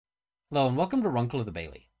Hello and welcome to Runkle of the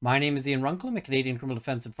Bailey. My name is Ian Runkle. I'm a Canadian criminal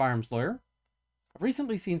defense and firearms lawyer. I've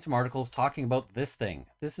recently seen some articles talking about this thing.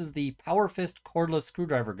 This is the Power Fist cordless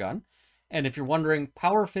screwdriver gun. And if you're wondering,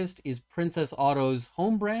 Power Fist is Princess Auto's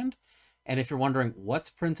home brand. And if you're wondering what's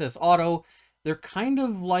Princess Auto, they're kind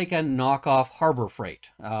of like a knockoff Harbor Freight.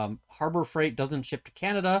 Harbor Freight doesn't ship to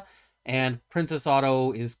Canada, and Princess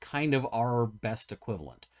Auto is kind of our best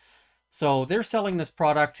equivalent. So they're selling this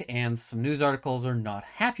product, and some news articles are not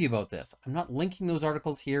happy about this. I'm not linking those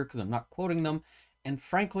articles here because I'm not quoting them, and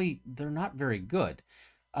frankly, they're not very good.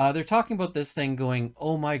 They're talking about this thing going,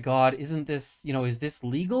 oh my God, isn't this, is this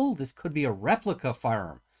legal? This could be a replica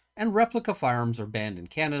firearm. And replica firearms are banned in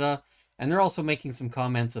Canada. And they're also making some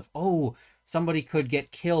comments of, oh, somebody could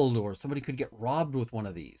get killed or somebody could get robbed with one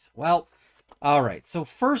of these. Well, all right, so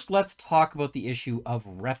first let's talk about the issue of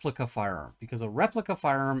replica firearm, because a replica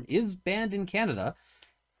firearm is banned in Canada,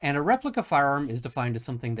 and a replica firearm is defined as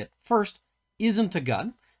something that first isn't a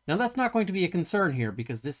gun. Now that's not going to be a concern here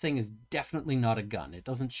because this thing is definitely not a gun. It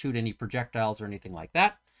doesn't shoot any projectiles or anything like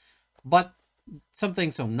that, but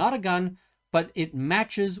something, so not a gun, but it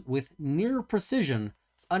matches with near precision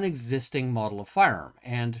an existing model of firearm.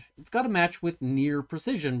 And it's got to match with near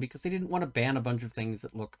precision because they didn't want to ban a bunch of things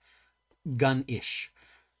that look gun-ish.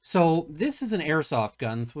 So this is an airsoft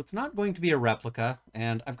gun, so it's not going to be a replica,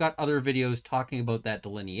 and I've got other videos talking about that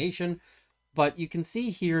delineation, but you can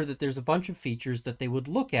see here that there's a bunch of features that they would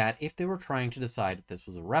look at if they were trying to decide if this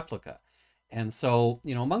was a replica. And so,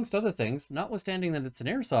 amongst other things, notwithstanding that it's an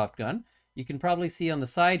airsoft gun, you can probably see on the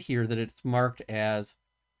side here that it's marked as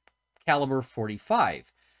caliber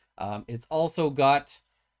 45. It's also got,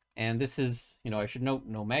 and this is, I should note,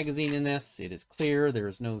 no magazine in this. It is clear. There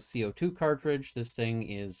is no CO2 cartridge. This thing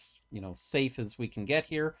is, safe as we can get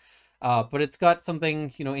here. But it's got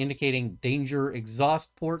something, indicating danger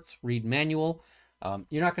exhaust ports, read manual.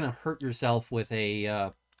 You're not going to hurt yourself with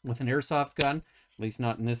an airsoft gun, at least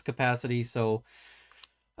not in this capacity. So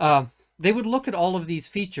they would look at all of these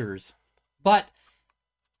features, but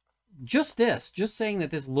just saying that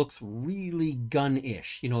this looks really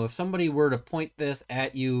gun-ish, if somebody were to point this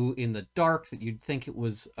at you in the dark that you'd think it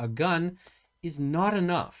was a gun, is not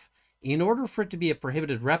enough. In order for it to be a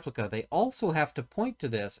prohibited replica, they also have to point to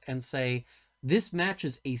this and say, this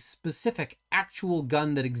matches a specific actual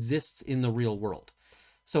gun that exists in the real world.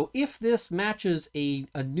 So if this matches a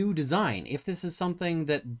new design, if this is something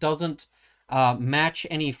that doesn't match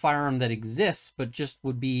any firearm that exists, but just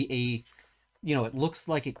would be it looks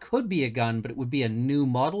like it could be a gun, but it would be a new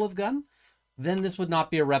model of gun, then this would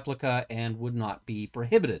not be a replica and would not be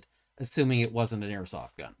prohibited, assuming it wasn't an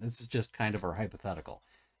airsoft gun. This is just kind of our hypothetical.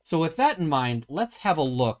 So with that in mind, let's have a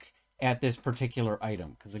look at this particular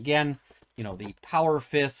item. Because again, the Power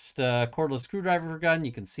Fist cordless screwdriver gun,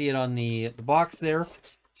 you can see it on the box there.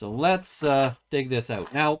 So let's dig this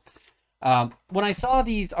out. Now, when I saw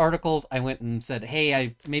these articles, I went and said,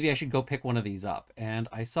 hey, maybe I should go pick one of these up. And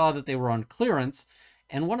I saw that they were on clearance.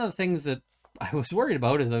 And one of the things that I was worried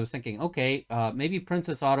about is I was thinking, okay, maybe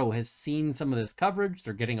Princess Auto has seen some of this coverage.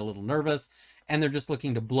 They're getting a little nervous, and they're just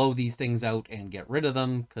looking to blow these things out and get rid of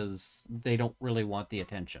them because they don't really want the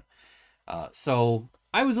attention. So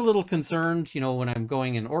I was a little concerned, when I'm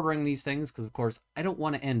going and ordering these things, because of course I don't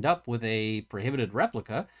want to end up with a prohibited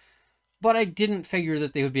replica. But I didn't figure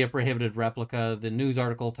that they would be a prohibited replica. The news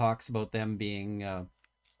article talks about them being,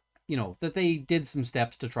 that they did some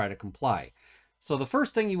steps to try to comply. So the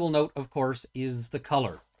first thing you will note, of course, is the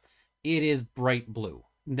color. It is bright blue.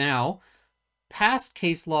 Now, past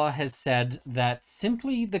case law has said that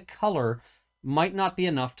simply the color might not be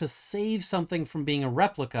enough to save something from being a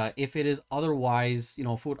replica if it is otherwise, if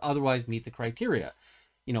it would otherwise meet the criteria.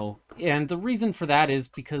 And the reason for that is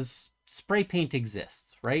because spray paint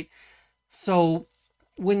exists, right? So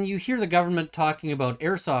when you hear the government talking about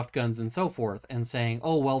airsoft guns and so forth and saying,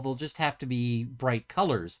 oh, well, they'll just have to be bright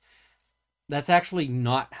colors, that's actually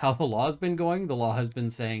not how the law has been going. The law has been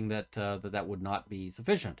saying that that would not be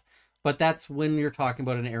sufficient. But that's when you're talking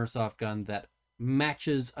about an airsoft gun that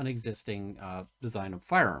matches an existing design of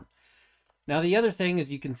firearm. Now, the other thing is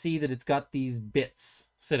you can see that it's got these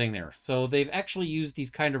bits sitting there. So they've actually used these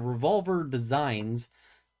kind of revolver designs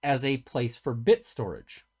as a place for bit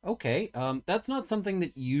storage. Okay, that's not something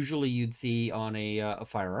that usually you'd see on a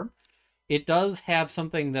firearm. It does have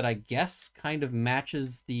something that I guess kind of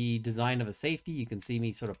matches the design of a safety. You can see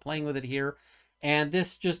me sort of playing with it here. And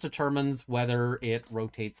this just determines whether it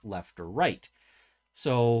rotates left or right.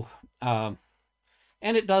 So, and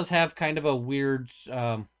it does have kind of a weird,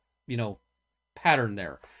 pattern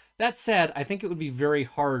there. That said, I think it would be very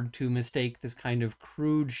hard to mistake this kind of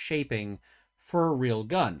crude shaping for a real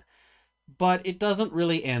gun. But it doesn't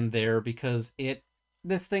really end there, because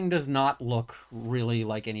this thing does not look really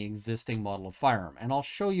like any existing model of firearm, and I'll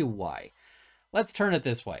show you why. Let's turn it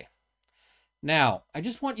this way. Now, I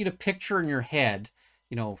just want you to picture in your head,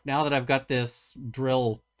 now that I've got this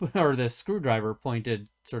drill or this screwdriver pointed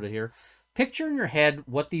sort of here, picture in your head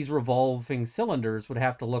what these revolving cylinders would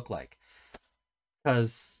have to look like.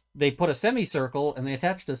 Because they put a semicircle and they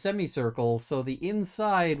attached a semicircle, so the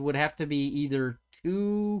inside would have to be either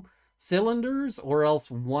 2 cylinders or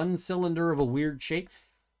else 1 cylinder of a weird shape.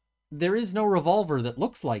 There is no revolver that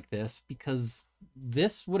looks like this, because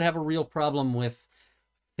this would have a real problem with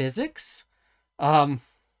physics.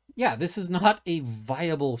 Yeah, this is not a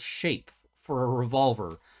viable shape for a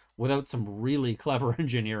revolver without some really clever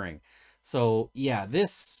engineering. So yeah,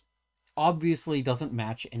 this obviously doesn't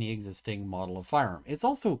match any existing model of firearm. It's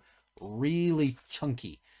also really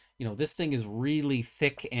chunky. This thing is really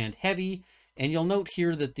thick and heavy, and you'll note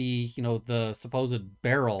here that the supposed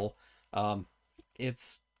barrel,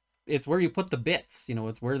 it's where you put the bits.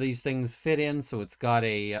 It's where these things fit in, so it's got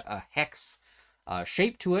a hex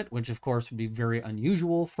shape to it, which of course would be very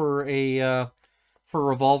unusual for a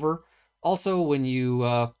revolver. Also, when you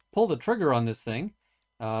pull the trigger on this thing,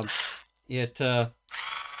 it got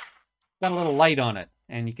a little light on it,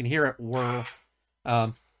 and you can hear it whir.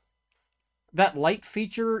 That light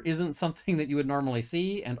feature isn't something that you would normally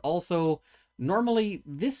see, and also normally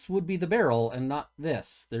this would be the barrel and not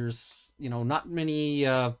this. There's not many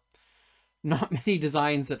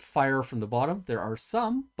designs that fire from the bottom. There are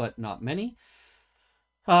some, but not many.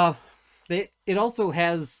 It also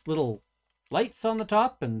has little lights on the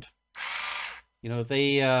top, and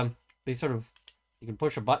they sort of, you can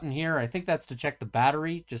push a button here. I think that's to check the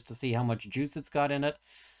battery, just to see how much juice it's got in it.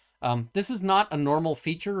 This is not a normal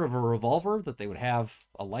feature of a revolver, that they would have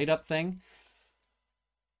a light up thing.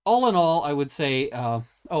 All in all, I would say,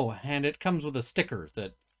 oh, and it comes with a sticker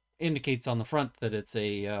that indicates on the front that it's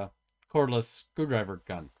a cordless screwdriver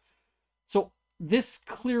gun. So this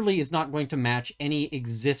clearly is not going to match any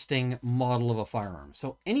existing model of a firearm.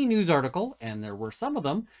 So any news article, and there were some of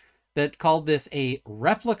them, that called this a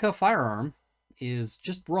replica firearm is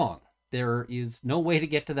just wrong. There is no way to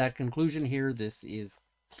get to that conclusion here. This is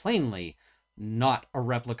plainly not a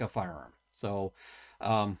replica firearm. So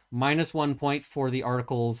 -1 point for the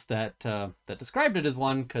articles that described it as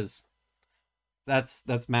one, because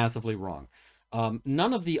that's massively wrong.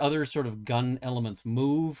 None of the other sort of gun elements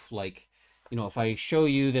move. Like, if I show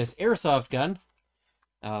you this airsoft gun,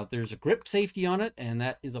 there's a grip safety on it, and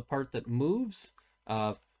that is a part that moves.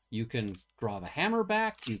 You can draw the hammer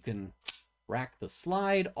back, you can rack the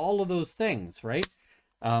slide, all of those things, right?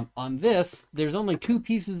 On this, there's only 2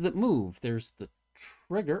 pieces that move. There's the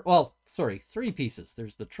trigger, well, sorry, 3 pieces.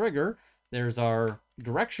 There's the trigger, there's our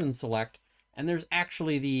direction select, and there's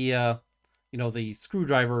actually the, the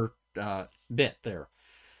screwdriver bit there.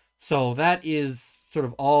 So that is sort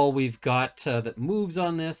of all we've got that moves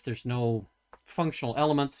on this. There's no functional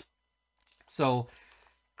elements. So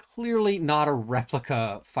clearly not a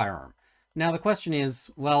replica firearm. Now the question is,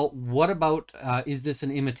 well, what about, is this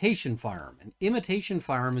an imitation firearm? An imitation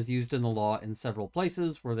firearm is used in the law in several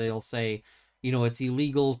places where they'll say, it's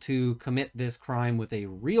illegal to commit this crime with a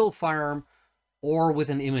real firearm or with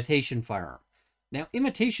an imitation firearm. Now,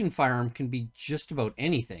 imitation firearm can be just about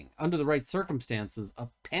anything. Under the right circumstances, a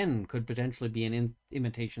pen could potentially be an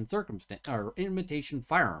imitation circumstance or imitation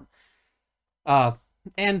firearm.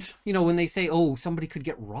 And, when they say, oh, somebody could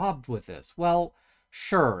get robbed with this, well,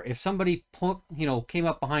 sure, if somebody came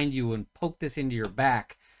up behind you and poked this into your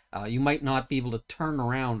back, you might not be able to turn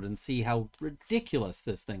around and see how ridiculous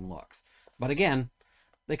this thing looks. But again,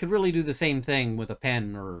 they could really do the same thing with a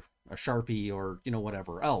pen or a Sharpie or,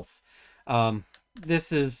 whatever else.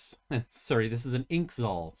 This is, sorry, this is an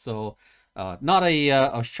Inkzall, so not a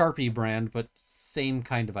Sharpie brand, but same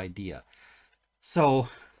kind of idea. So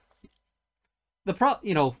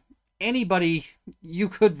anybody, you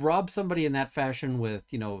could rob somebody in that fashion with,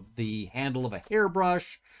 the handle of a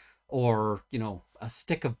hairbrush or, a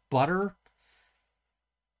stick of butter.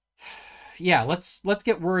 Yeah, let's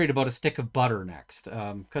get worried about a stick of butter next,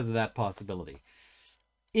 because of that possibility.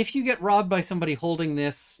 If you get robbed by somebody holding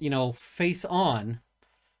this, face on,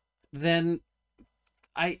 then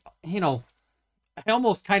I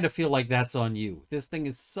almost kind of feel like that's on you. This thing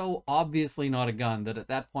is so obviously not a gun that at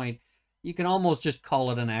that point, you can almost just call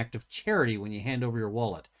it an act of charity when you hand over your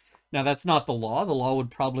wallet. Now, that's not the law. The law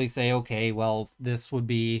would probably say, okay, well, this would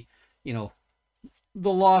be, the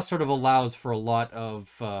law sort of allows for a lot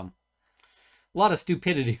of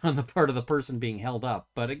stupidity on the part of the person being held up.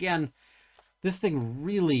 But again, this thing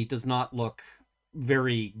really does not look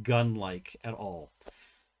very gun-like at all.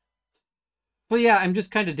 So yeah, I'm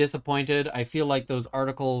just kind of disappointed. I feel like those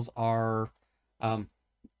articles are um,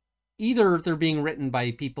 either they're being written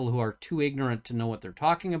by people who are too ignorant to know what they're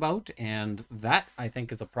talking about, and that I think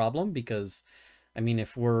is a problem because, I mean,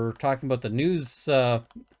 if we're talking about the news,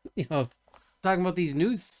 you know, talking about these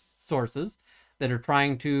news sources that are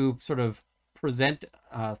trying to sort of present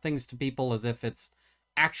things to people as if it's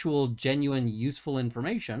actual, genuine, useful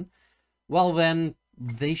information, well, then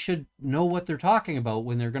they should know what they're talking about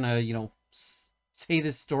when they're gonna, you know, say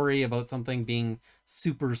this story about something being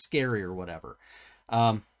super scary or whatever.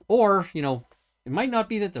 Or, you know, it might not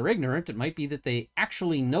be that they're ignorant. It might be that they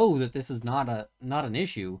actually know that this is not an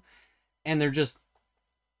issue, and they're just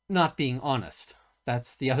not being honest.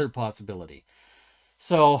 That's the other possibility.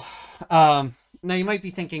 So, now you might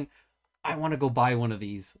be thinking, I want to go buy one of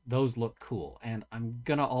these. Those look cool. And I'm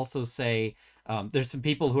going to also say, there's some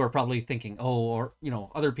people who are probably thinking, oh, or, you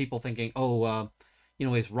know, other people thinking, oh, you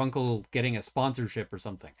know, is Runkle getting a sponsorship or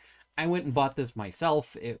something? I went and bought this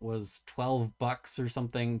myself. It was $12 or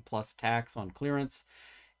something plus tax on clearance.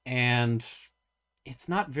 And it's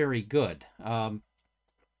not very good.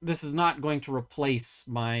 This is not going to replace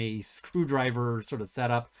my screwdriver sort of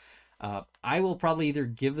setup. I will probably either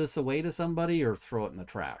give this away to somebody or throw it in the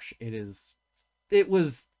trash. It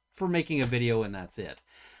was for making a video and that's it.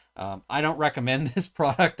 I don't recommend this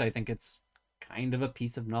product. I think it's kind of a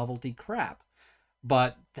piece of novelty crap,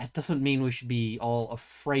 but that doesn't mean we should be all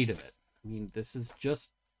afraid of it. I mean, this is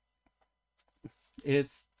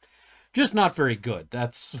it's just not very good.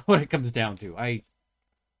 That's what it comes down to.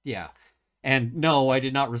 Yeah. And no, I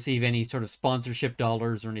did not receive any sort of sponsorship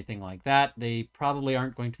dollars or anything like that. They probably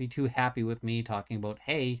aren't going to be too happy with me talking about,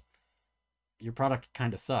 hey, your product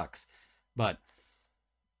kind of sucks. But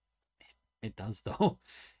it does, though.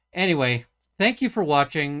 Anyway, thank you for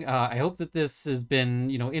watching. I hope that this has been,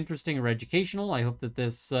 you know, interesting or educational. I hope that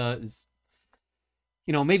this is,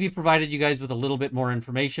 you know, maybe provided you guys with a little bit more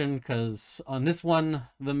information, because on this one,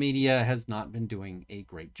 the media has not been doing a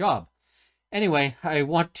great job. Anyway, I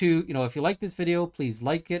want to, you know, if you like this video, please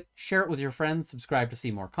like it, share it with your friends, subscribe to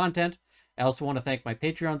see more content. I also want to thank my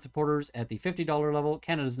Patreon supporters at the $50 level,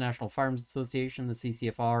 Canada's National Firearms Association, the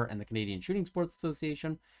CCFR, and the Canadian Shooting Sports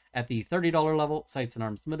Association. At the $30 level, Sights and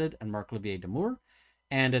Arms Limited and Marc-Olivier Damour.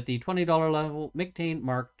 And at the $20 level, Mick Tain,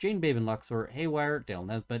 Mark, Jane Babin Luxor, Haywire, Dale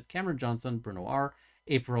Nesbitt, Cameron Johnson, Bruno R.,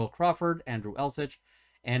 April Crawford, Andrew Elsich,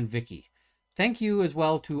 and Vicky. Thank you as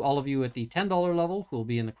well to all of you at the $10 level who will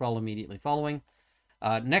be in the crawl immediately following.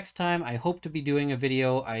 Next time, I hope to be doing a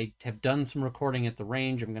video. I have done some recording at the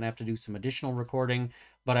range. I'm going to have to do some additional recording,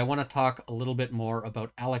 but I want to talk a little bit more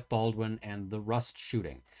about Alec Baldwin and the Rust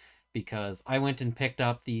shooting, because I went and picked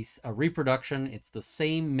up the reproduction. It's the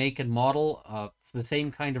same make and model. It's the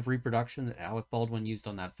same kind of reproduction that Alec Baldwin used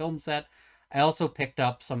on that film set. I also picked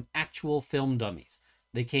up some actual film dummies.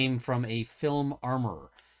 They came from a film armorer.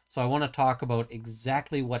 So I want to talk about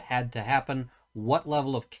exactly what had to happen, what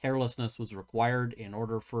level of carelessness was required in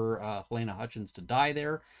order for Halyna Hutchins to die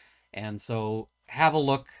there. And so have a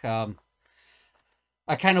look. I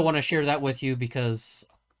kind of want to share that with you because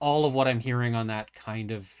all of what I'm hearing on that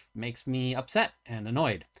kind of makes me upset and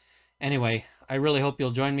annoyed. Anyway, I really hope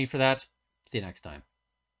you'll join me for that. See you next time.